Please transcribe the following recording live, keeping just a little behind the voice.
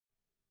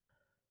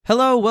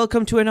Hello,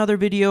 welcome to another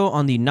video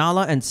on the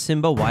Nala and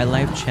Simba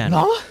Wildlife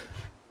channel. Nala?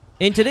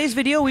 In today's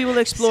video, we will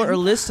explore a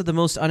list of the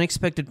most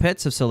unexpected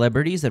pets of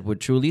celebrities that would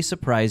truly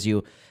surprise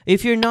you.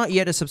 If you're not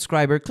yet a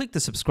subscriber, click the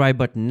subscribe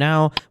button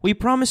now. We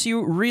promise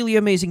you really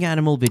amazing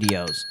animal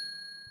videos.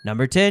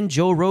 Number 10,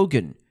 Joe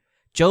Rogan.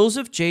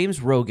 Joseph James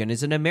Rogan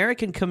is an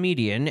American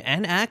comedian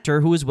and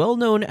actor who is well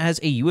known as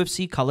a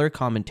UFC color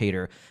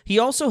commentator. He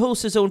also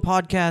hosts his own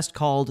podcast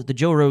called The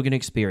Joe Rogan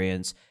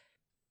Experience.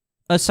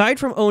 Aside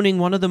from owning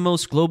one of the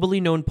most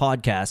globally known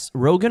podcasts,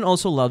 Rogan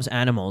also loves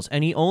animals,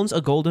 and he owns a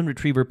golden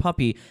retriever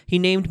puppy he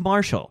named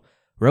Marshall.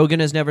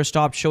 Rogan has never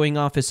stopped showing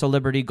off his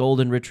celebrity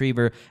golden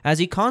retriever, as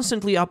he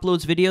constantly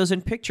uploads videos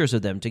and pictures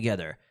of them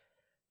together.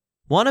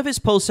 One of his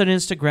posts on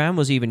Instagram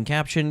was even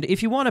captioned,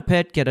 "If you want a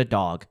pet, get a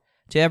dog."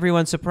 To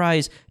everyone's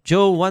surprise,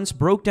 Joe once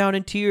broke down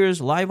in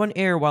tears live on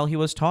air while he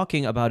was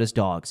talking about his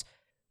dogs.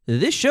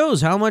 This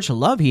shows how much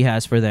love he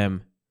has for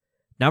them.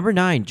 Number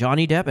 9,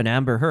 Johnny Depp and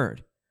Amber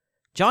Heard.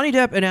 Johnny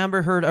Depp and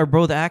Amber Heard are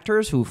both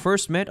actors who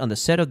first met on the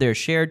set of their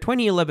shared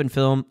 2011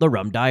 film, The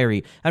Rum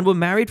Diary, and were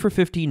married for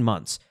 15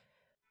 months.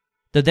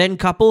 The then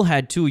couple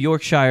had 2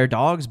 Yorkshire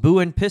dogs, Boo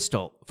and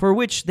Pistol, for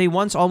which they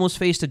once almost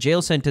faced a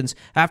jail sentence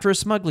after a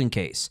smuggling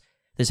case.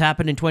 This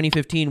happened in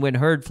 2015 when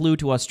Heard flew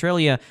to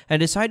Australia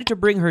and decided to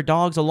bring her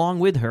dogs along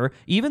with her,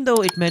 even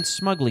though it meant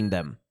smuggling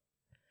them.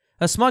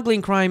 A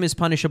smuggling crime is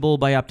punishable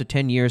by up to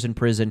 10 years in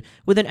prison,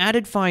 with an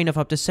added fine of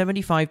up to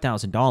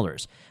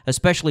 $75,000,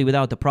 especially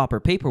without the proper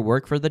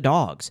paperwork for the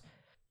dogs.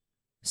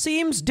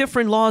 Seems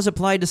different laws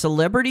apply to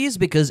celebrities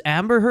because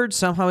Amber Heard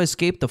somehow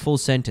escaped the full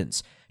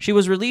sentence. She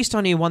was released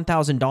on a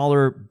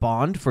 $1,000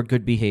 bond for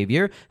good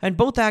behavior, and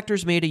both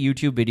actors made a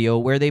YouTube video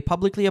where they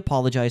publicly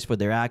apologized for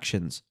their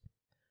actions.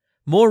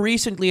 More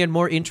recently and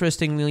more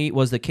interestingly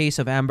was the case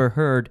of Amber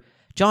Heard,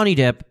 Johnny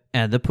Depp,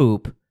 and the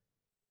poop.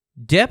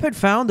 Depp had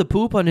found the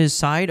poop on his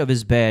side of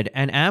his bed,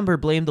 and Amber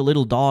blamed the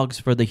little dogs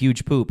for the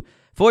huge poop.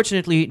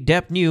 Fortunately,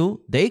 Depp knew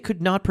they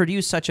could not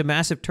produce such a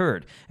massive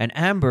turd, and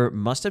Amber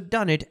must have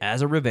done it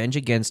as a revenge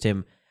against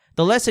him.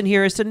 The lesson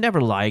here is to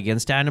never lie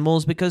against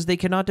animals because they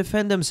cannot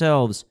defend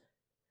themselves.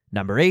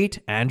 Number 8,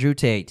 Andrew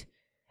Tate.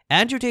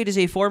 Andrew Tate is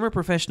a former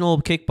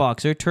professional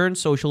kickboxer turned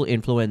social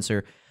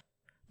influencer.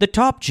 The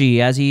Top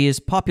G, as he is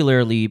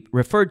popularly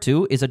referred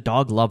to, is a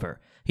dog lover.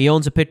 He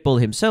owns a pit bull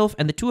himself,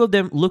 and the two of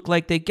them look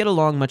like they get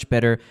along much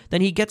better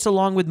than he gets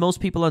along with most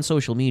people on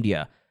social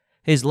media.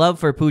 His love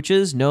for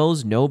pooches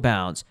knows no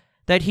bounds,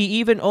 that he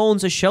even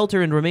owns a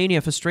shelter in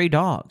Romania for stray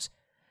dogs.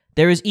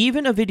 There is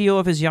even a video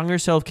of his younger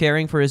self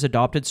caring for his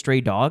adopted stray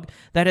dog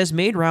that has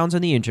made rounds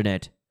on the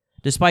internet.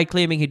 Despite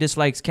claiming he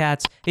dislikes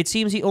cats, it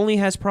seems he only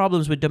has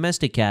problems with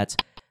domestic cats,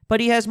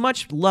 but he has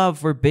much love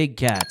for big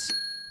cats.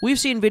 We've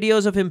seen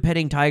videos of him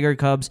petting tiger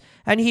cubs,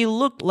 and he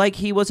looked like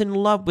he was in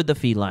love with the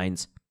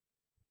felines.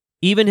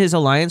 Even his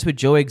alliance with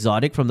Joe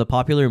Exotic from the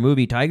popular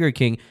movie Tiger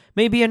King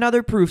may be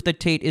another proof that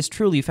Tate is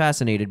truly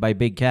fascinated by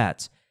big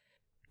cats.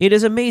 It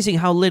is amazing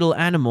how little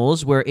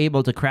animals were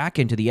able to crack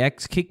into the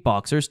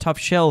ex-kickboxer's tough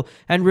shell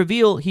and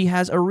reveal he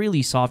has a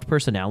really soft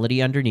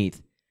personality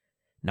underneath.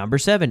 Number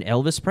 7,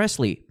 Elvis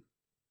Presley.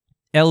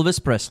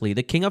 Elvis Presley,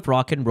 the king of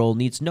rock and roll,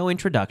 needs no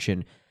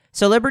introduction.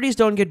 Celebrities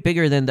don't get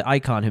bigger than the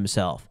icon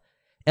himself.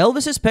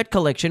 Elvis's pet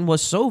collection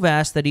was so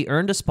vast that he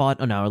earned a spot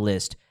on our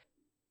list.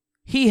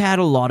 He had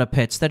a lot of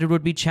pets that it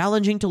would be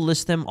challenging to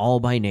list them all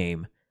by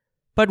name.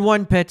 But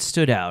one pet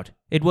stood out.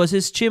 It was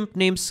his chimp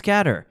named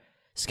Scatter.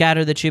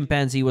 Scatter the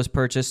chimpanzee was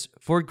purchased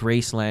for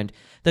Graceland,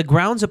 the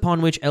grounds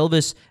upon which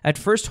Elvis at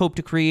first hoped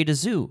to create a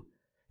zoo.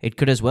 It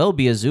could as well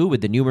be a zoo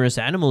with the numerous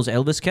animals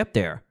Elvis kept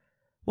there.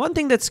 One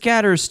thing that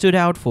Scatter stood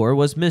out for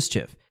was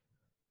mischief.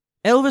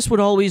 Elvis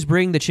would always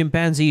bring the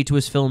chimpanzee to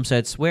his film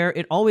sets, where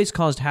it always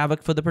caused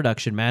havoc for the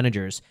production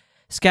managers.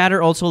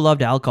 Scatter also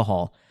loved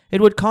alcohol. It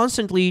would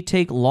constantly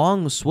take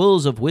long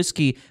swills of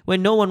whiskey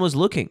when no one was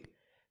looking.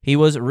 He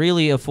was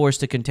really a force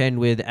to contend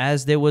with,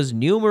 as there was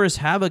numerous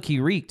havoc he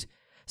wreaked.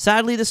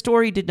 Sadly, the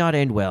story did not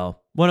end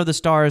well. One of the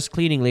star's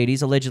cleaning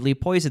ladies allegedly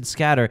poisoned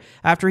Scatter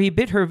after he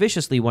bit her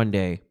viciously one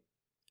day.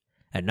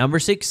 At number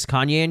 6,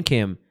 Kanye and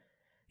Kim.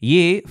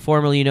 Ye,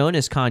 formerly known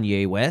as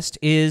Kanye West,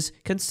 is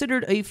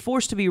considered a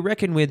force to be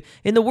reckoned with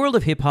in the world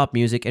of hip-hop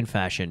music and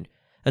fashion.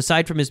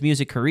 Aside from his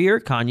music career,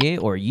 Kanye,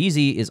 or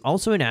Yeezy, is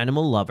also an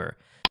animal lover.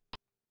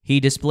 He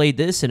displayed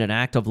this in an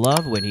act of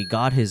love when he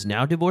got his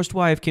now-divorced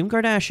wife, Kim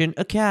Kardashian,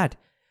 a cat.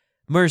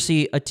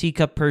 Mercy, a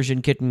teacup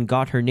Persian kitten,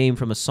 got her name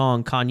from a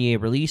song Kanye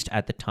released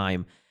at the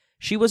time.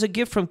 She was a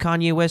gift from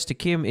Kanye West to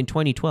Kim in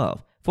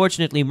 2012.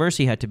 Fortunately,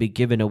 Mercy had to be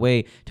given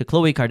away to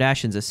Khloe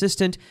Kardashian's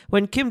assistant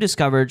when Kim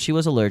discovered she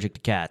was allergic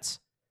to cats.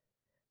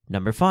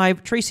 Number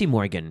 5, Tracy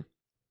Morgan.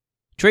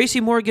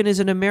 Tracy Morgan is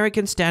an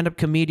American stand-up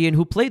comedian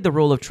who played the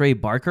role of Trey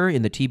Barker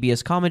in the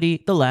TBS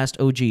comedy The Last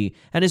OG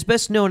and is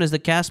best known as the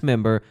cast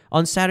member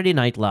on Saturday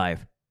Night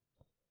Live.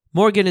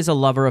 Morgan is a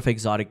lover of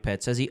exotic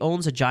pets as he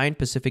owns a giant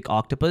Pacific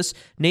octopus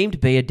named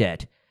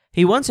Bayadette.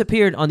 He once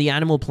appeared on the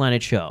Animal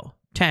Planet show,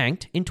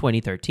 tanked in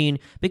 2013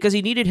 because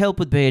he needed help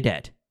with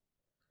Bayadette.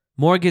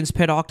 Morgan's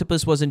pet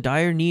octopus was in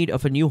dire need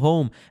of a new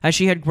home as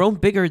she had grown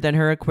bigger than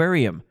her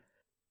aquarium.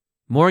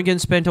 Morgan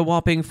spent a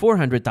whopping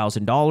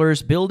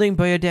 $400,000 building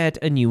Bayadette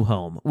a new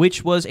home,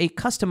 which was a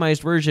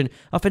customized version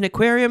of an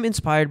aquarium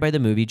inspired by the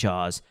movie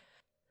Jaws.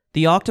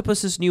 The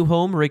octopus's new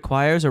home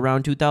requires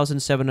around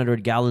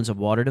 2,700 gallons of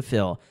water to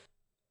fill.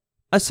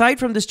 Aside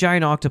from this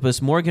giant octopus,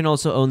 Morgan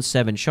also owns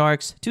 7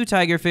 sharks, 2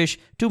 tigerfish,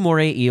 2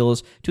 moray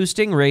eels, 2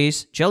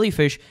 stingrays,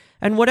 jellyfish,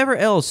 and whatever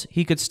else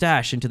he could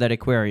stash into that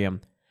aquarium.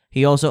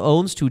 He also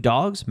owns 2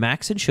 dogs,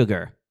 Max and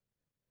Sugar.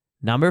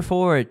 Number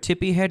 4.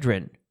 Tippi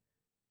Hedren.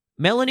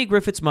 Melanie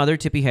Griffith's mother,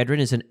 Tippi Hedren,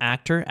 is an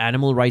actor,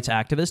 animal rights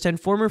activist, and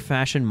former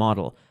fashion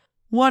model.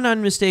 One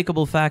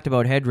unmistakable fact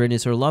about Hedren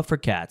is her love for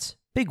cats,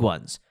 big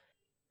ones.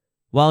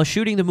 While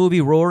shooting the movie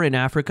Roar in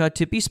Africa,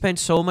 Tippi spent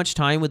so much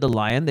time with the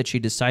lion that she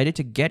decided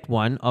to get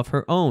one of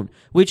her own,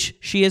 which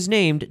she has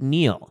named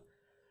Neil.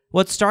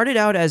 What started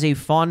out as a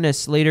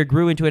fondness later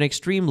grew into an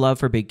extreme love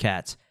for big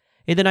cats.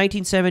 In the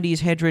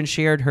 1970s, Hedren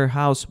shared her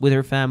house with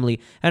her family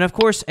and, of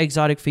course,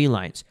 exotic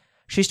felines.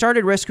 She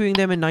started rescuing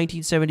them in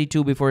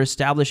 1972 before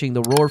establishing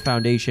the Roar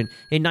Foundation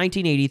in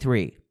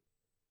 1983.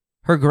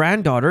 Her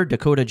granddaughter,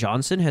 Dakota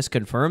Johnson, has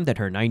confirmed that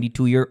her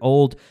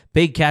 92-year-old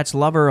big cats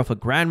lover of a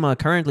grandma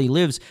currently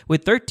lives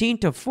with 13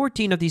 to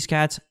 14 of these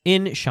cats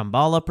in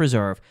Shambhala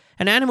Preserve,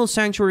 an animal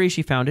sanctuary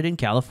she founded in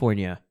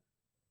California.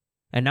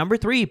 And number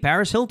 3,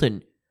 Paris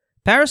Hilton.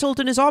 Paris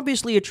Hilton is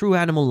obviously a true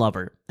animal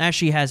lover, as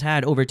she has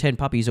had over 10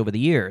 puppies over the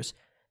years.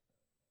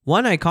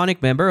 One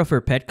iconic member of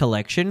her pet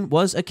collection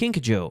was a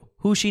kinkajou,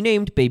 who she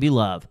named Baby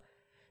Love.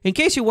 In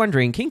case you're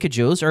wondering,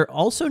 kinkajous are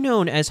also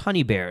known as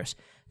honey bears.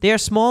 They are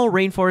small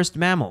rainforest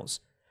mammals.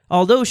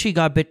 Although she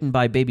got bitten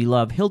by Baby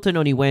Love, Hilton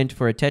only went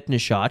for a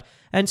tetanus shot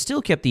and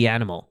still kept the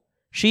animal.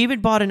 She even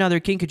bought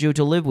another kinkajou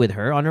to live with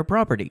her on her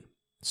property.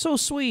 So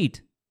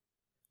sweet.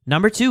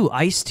 Number 2,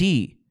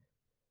 Ice-T.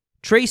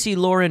 Tracy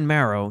Lauren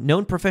Marrow,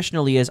 known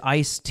professionally as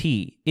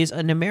Ice-T, is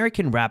an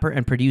American rapper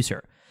and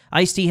producer.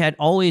 Ice-T had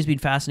always been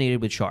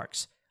fascinated with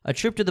sharks. A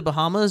trip to the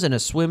Bahamas and a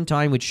swim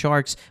time with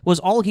sharks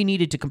was all he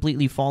needed to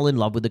completely fall in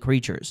love with the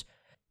creatures.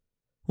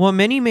 What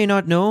many may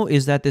not know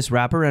is that this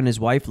rapper and his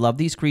wife love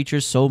these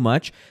creatures so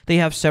much, they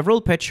have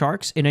several pet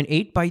sharks in an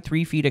 8 by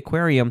 3 feet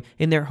aquarium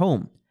in their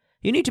home.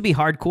 You need to be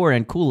hardcore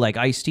and cool like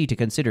Ice-T to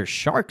consider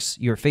sharks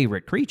your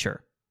favorite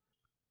creature.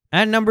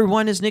 And number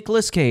 1 is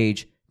Nicolas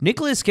Cage.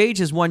 Nicolas Cage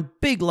is one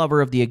big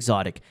lover of the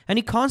exotic, and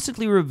he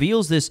constantly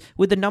reveals this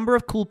with the number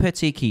of cool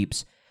pets he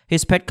keeps.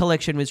 His pet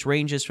collection, which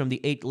ranges from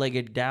the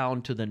 8-legged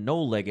down to the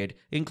no-legged,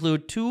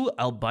 include 2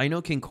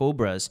 albino king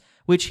cobras,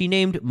 which he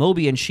named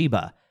Moby and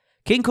Sheba.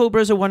 King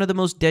cobras are one of the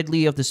most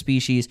deadly of the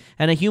species,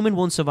 and a human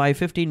won't survive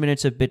 15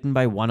 minutes if bitten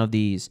by one of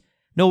these.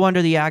 No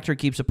wonder the actor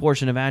keeps a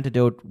portion of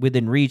antidote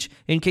within reach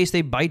in case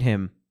they bite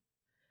him.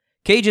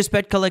 Cage's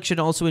pet collection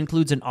also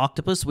includes an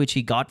octopus, which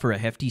he got for a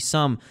hefty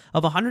sum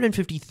of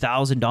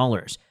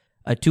 $150,000,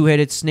 a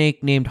 2-headed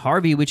snake named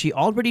Harvey, which he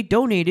already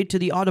donated to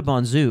the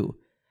Audubon Zoo.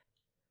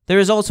 There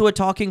is also a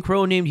talking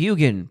crow named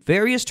Hugin,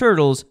 various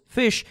turtles,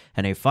 fish,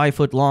 and a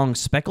 5-foot-long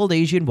speckled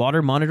Asian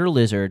water monitor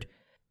lizard.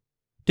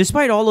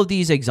 Despite all of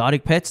these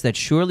exotic pets that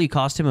surely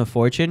cost him a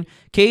fortune,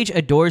 Cage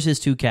adores his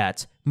 2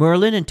 cats,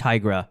 Merlin and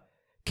Tigra.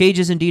 Cage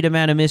is indeed a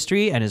man of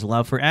mystery, and his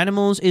love for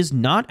animals is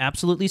not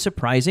absolutely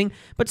surprising,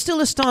 but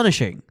still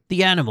astonishing,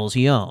 the animals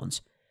he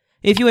owns.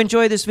 If you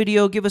enjoyed this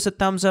video, give us a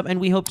thumbs up,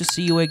 and we hope to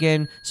see you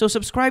again, so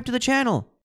subscribe to the channel.